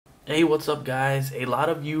Hey, what's up guys? A lot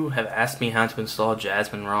of you have asked me how to install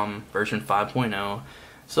Jasmine ROM version 5.0,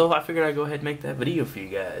 so I figured I'd go ahead and make that video for you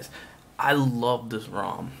guys. I love this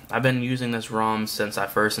ROM. I've been using this ROM since I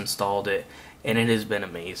first installed it, and it has been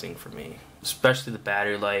amazing for me, especially the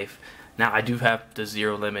battery life. Now, I do have the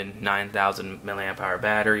zero limit 9,000 milliamp hour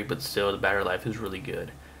battery, but still the battery life is really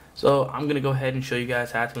good. So I'm going to go ahead and show you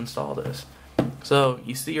guys how to install this. So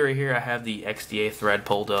you see right here I have the XDA thread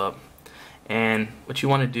pulled up. And what you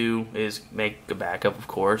want to do is make a backup, of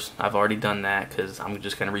course. I've already done that because I'm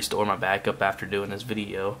just going to restore my backup after doing this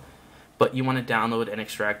video. But you want to download and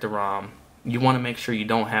extract the ROM. You want to make sure you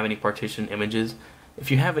don't have any partition images.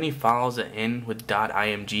 If you have any files that end with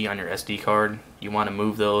 .img on your SD card, you want to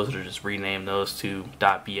move those or just rename those to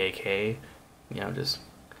 .bak. Then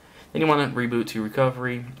you want to reboot to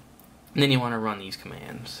recovery, and then you want to run these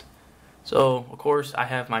commands. So, of course, I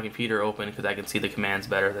have my computer open because I can see the commands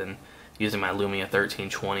better than using my Lumia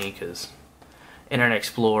 1320, because Internet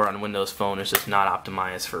Explorer on Windows Phone is just not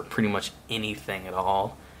optimized for pretty much anything at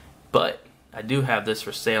all. But I do have this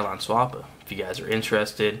for sale on Swappa. If you guys are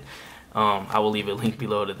interested, I will leave a link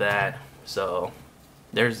below to that. So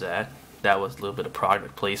there's that. That was a little bit of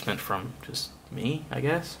product placement from just me, I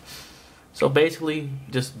guess. So basically,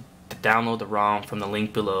 just download the ROM from the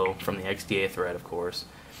link below from the XDA thread, of course.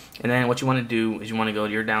 And then what you want to do is you want to go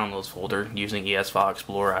to your downloads folder using ES File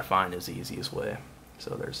Explorer. I find is the easiest way.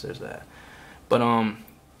 So there's that. But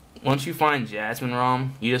once you find Jasmine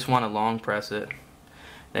ROM, you just want to long press it.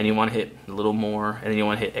 Then you want to hit a little more, and then you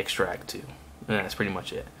want to hit extract too. And that's pretty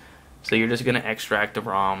much it. So you're just gonna extract the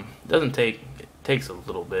ROM. It takes a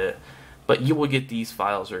little bit, but you will get these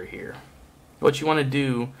files right here. What you want to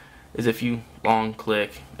do is if you long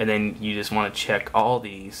click, and then you just want to check all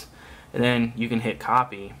these, and then you can hit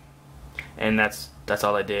copy. And that's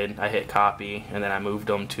all I did. I hit copy, and then I moved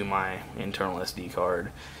them to my internal SD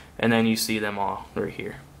card, and then you see them all right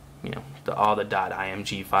here. You know, all the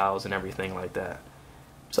 .img files and everything like that.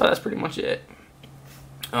 So that's pretty much it.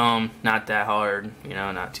 Not that hard, you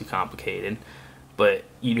know, not too complicated, but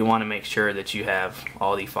you do want to make sure that you have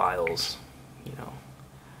all the files, you know,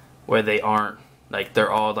 where they aren't like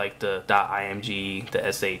they're all like the .img,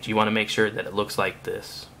 the sh. You want to make sure that it looks like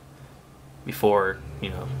this before, you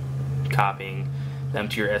know, copying them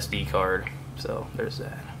to your SD card. So there's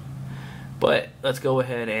that. But let's go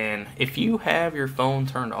ahead, and if you have your phone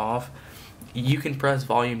turned off, you can press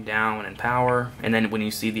volume down and power, and then when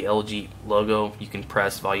you see the LG logo, you can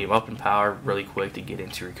press volume up and power really quick to get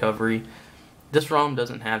into recovery. This ROM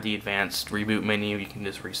doesn't have the advanced reboot menu. You can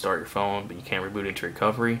just restart your phone, but you can't reboot into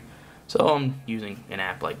recovery. So I'm using an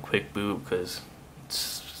app like Quick Boot because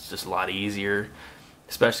it's just a lot easier,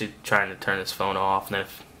 especially trying to turn this phone off. And then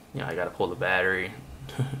if you know I gotta pull the battery,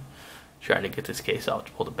 trying to get this case off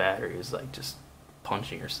to pull the battery is like just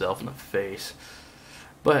punching yourself in the face.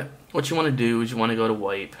 But what you want to do is you want to go to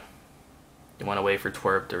wipe. You want to wait for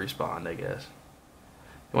twerp to respond, I guess.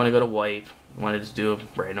 You want to go to wipe. You want to just do a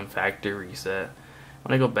random factory reset. You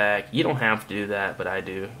want to go back. You don't have to do that, but I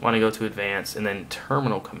do. You want to go to advanced and then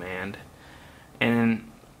terminal command.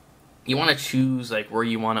 And you want to choose like where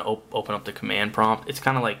you want to open up the command prompt. It's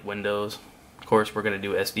kind of like Windows. Of course, we're going to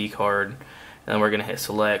do SD card, and then we're going to hit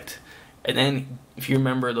select. And then if you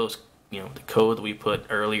remember those, you know, the code that we put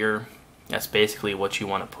earlier, that's basically what you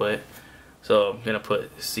want to put. So I'm going to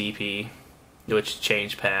put CP, which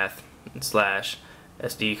change path, and slash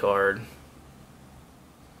SD card.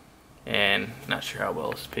 And not sure how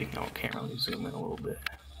well it's picking on camera. Let me zoom in a little bit.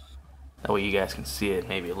 That way you guys can see it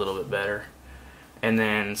maybe a little bit better. And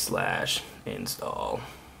then slash install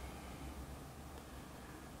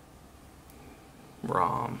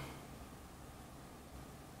ROM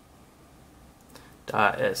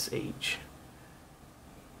 .sh.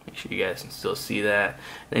 Make sure you guys can still see that.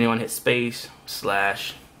 Then you want to hit space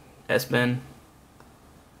slash sbin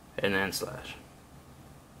and then slash.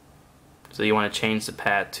 So you want to change the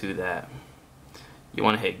path to that. You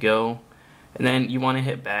want to hit go, and then you want to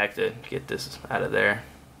hit back to get this out of there.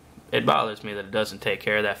 It bothers me that it doesn't take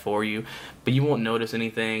care of that for you, but you won't notice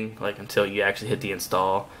anything like until you actually hit the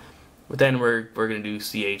install. But then we're gonna do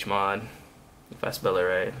chmod, if I spell it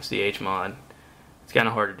right, chmod. It's kind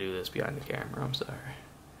of hard to do this behind the camera, I'm sorry.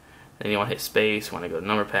 Then you want to hit space, you want to go to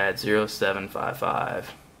number pad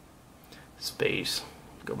 0755, space,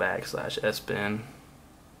 go back slash sbin,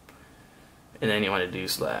 and then you want to do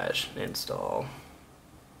slash install.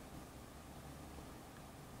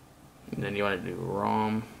 And then you want to do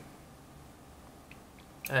ROM.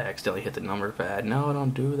 I accidentally hit the number pad. No,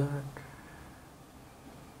 don't do that.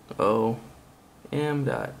 om.sh.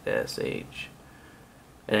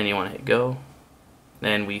 And then you want to hit go.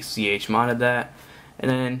 Then we chmodded that. And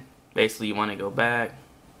then basically you want to go back.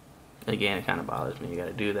 Again, it kind of bothers me, you got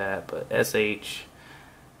to do that, but sh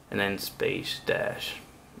and then space dash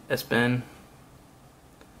sbin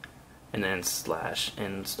and then slash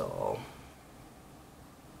install,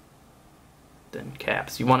 then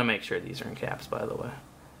caps. You want to make sure these are in caps, by the way.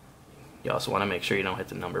 You also want to make sure you don't hit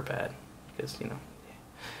the number pad, because you know,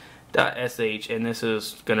 .sh, and this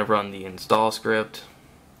is going to run the install script.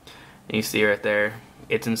 And you see right there,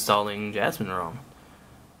 it's installing Jasmine ROM.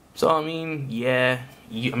 So I mean, yeah,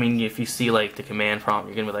 I mean, if you see like the command prompt,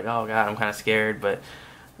 you're gonna be like, oh god, I'm kind of scared. But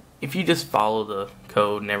if you just follow the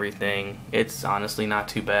code and everything, it's honestly not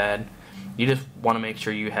too bad. You just want to make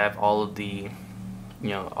sure you have all of the, you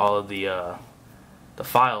know, all of the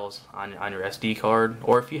files on your SD card,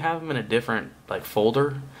 or if you have them in a different like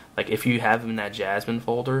folder, like if you have them in that Jasmine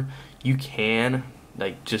folder, you can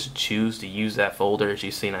like just choose to use that folder. As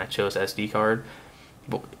you see, I chose SD card.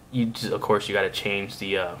 But you just, of course, you got to change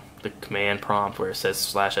the command prompt where it says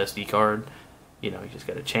 /SD card. You know, you just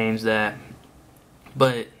got to change that.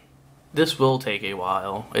 But this will take a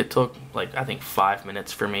while. It took like, I think 5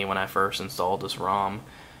 minutes for me when I first installed this ROM.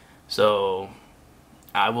 So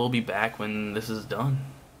I will be back when this is done.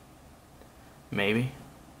 Maybe.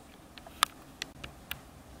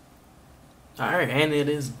 Alright, and it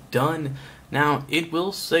is done. Now, it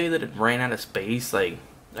will say that it ran out of space, like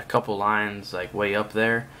a couple lines like way up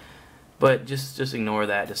there, but just ignore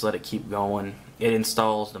that. Just let it keep going. It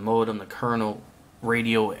installs the modem, the kernel,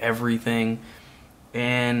 radio, everything,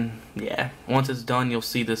 and yeah, once it's done, you'll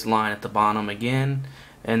see this line at the bottom again,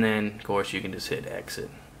 and then of course you can just hit exit,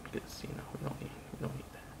 because you know we don't need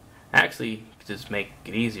that. Actually, just make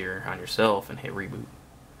it easier on yourself and hit reboot,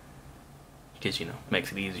 because you know it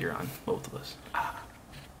makes it easier on both of us.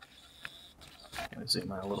 Gonna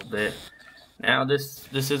zoom out a little bit. Now this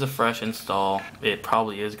is a fresh install. It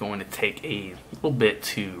probably is going to take a little bit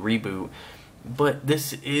to reboot, but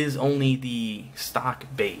this is only the stock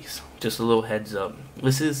base. Just a little heads up.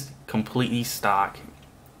 This is completely stock,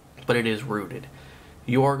 but it is rooted.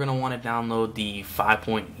 You are going to want to download the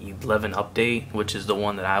 5.11 update, which is the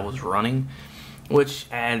one that I was running, which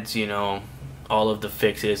adds, you know, all of the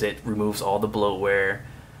fixes. It removes all the bloatware.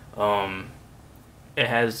 It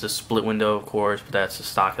has the split window, of course, but that's a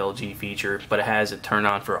stock LG feature. But it has it turned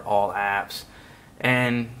on for all apps.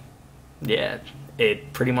 And yeah,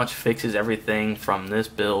 it pretty much fixes everything from this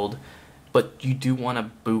build. But you do want to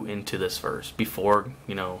boot into this first before,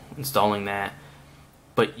 you know, installing that.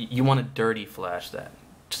 But you want to dirty flash that.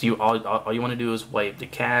 So all you want to do is wipe the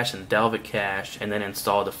cache and Dalvik cache, and then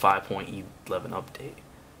install the 5.11 update,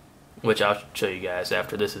 which I'll show you guys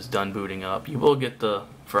after this is done booting up. You will get the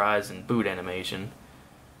Verizon boot animation.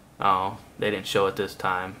 Oh, they didn't show it this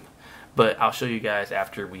time, but I'll show you guys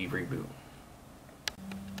after we reboot.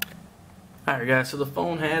 Alright guys, so the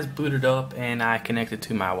phone has booted up and I connected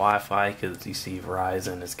to my Wi-Fi because you see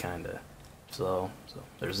Verizon is kinda slow, so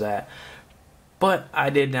there's that. But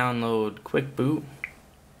I did download Quick Boot.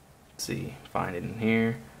 Let's see, find it in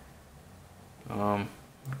here.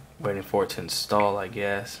 Waiting for it to install, I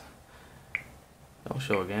guess. Don't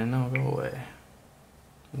show again, no, go away.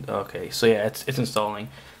 Okay, so yeah, it's installing.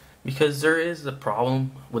 Because there is a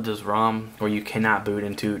problem with this ROM where you cannot boot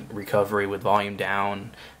into recovery with volume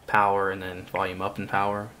down, power, and then volume up and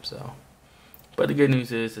power. So, but the good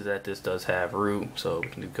news is that this does have root, so we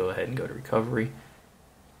can go ahead and go to recovery.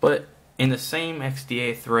 But in the same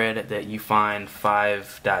XDA thread that you find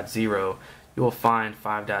 5.0, you will find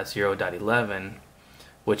 5.0.11,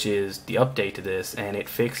 which is the update to this, and it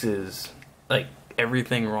fixes like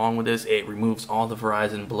everything wrong with this. It removes all the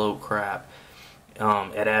Verizon bloat crap.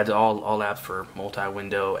 It adds all apps for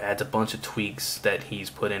multi-window, adds a bunch of tweaks that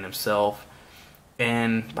he's put in himself.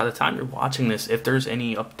 And by the time you're watching this, if there's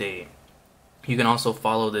any update, you can also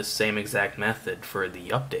follow this same exact method for the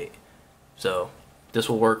update. So this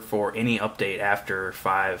will work for any update after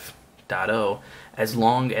 5.0, as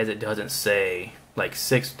long as it doesn't say like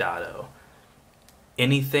 6.0.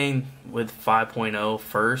 Anything with 5.0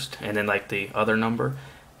 first and then like the other number,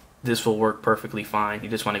 this will work perfectly fine. You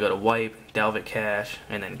just want to go to wipe, Dalvik cache,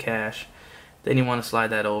 and then cache. Then you want to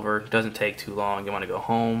slide that over. It doesn't take too long. You want to go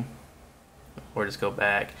home or just go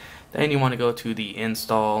back. Then you want to go to the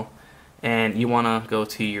install and you want to go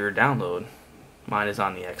to your download. Mine is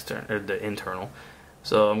on the external or the internal.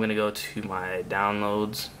 So I'm going to go to my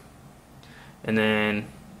downloads, and then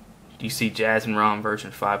you see Jasmine ROM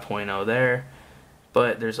version 5.0 there.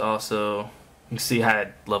 But there's also, you see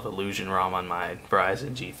I love Illusion ROM on my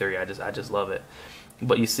Verizon G3. I just love it.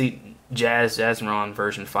 But you see Jasmine ROM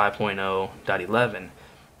version 5.0.11.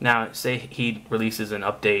 Now, say he releases an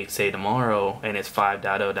update, say tomorrow, and it's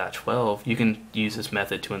 5.0.12, you can use this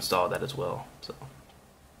method to install that as well. So,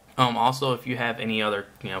 also, if you have any other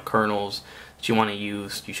kernels that you want to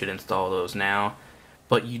use, you should install those now.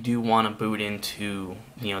 But you do want to boot into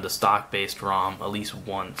the stock-based ROM at least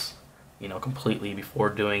once, completely before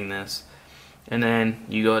doing this. And then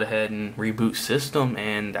you go ahead and reboot system,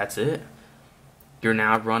 and that's it. You're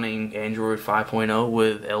now running Android 5.0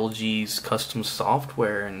 with LG's custom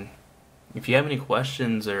software. And if you have any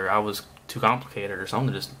questions or I was too complicated or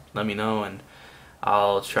something, just let me know and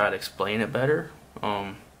I'll try to explain it better.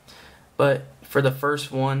 But for the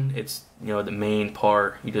first one, it's the main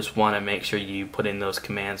part. You just want to make sure you put in those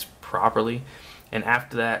commands properly, and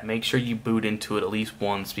after that, make sure you boot into it at least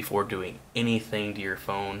once before doing anything to your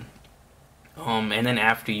phone. And then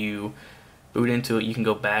after you boot into it, you can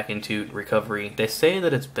go back into recovery. They say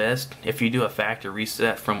that it's best if you do a factory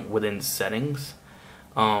reset from within settings,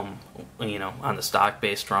 on the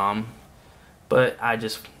stock-based ROM. But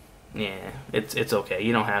it's okay.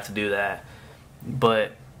 You don't have to do that.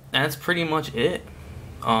 But that's pretty much it.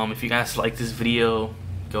 If you guys like this video,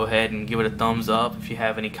 go ahead and give it a thumbs up. If you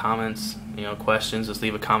have any comments, questions, just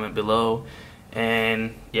leave a comment below.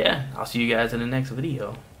 And yeah, I'll see you guys in the next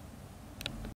video.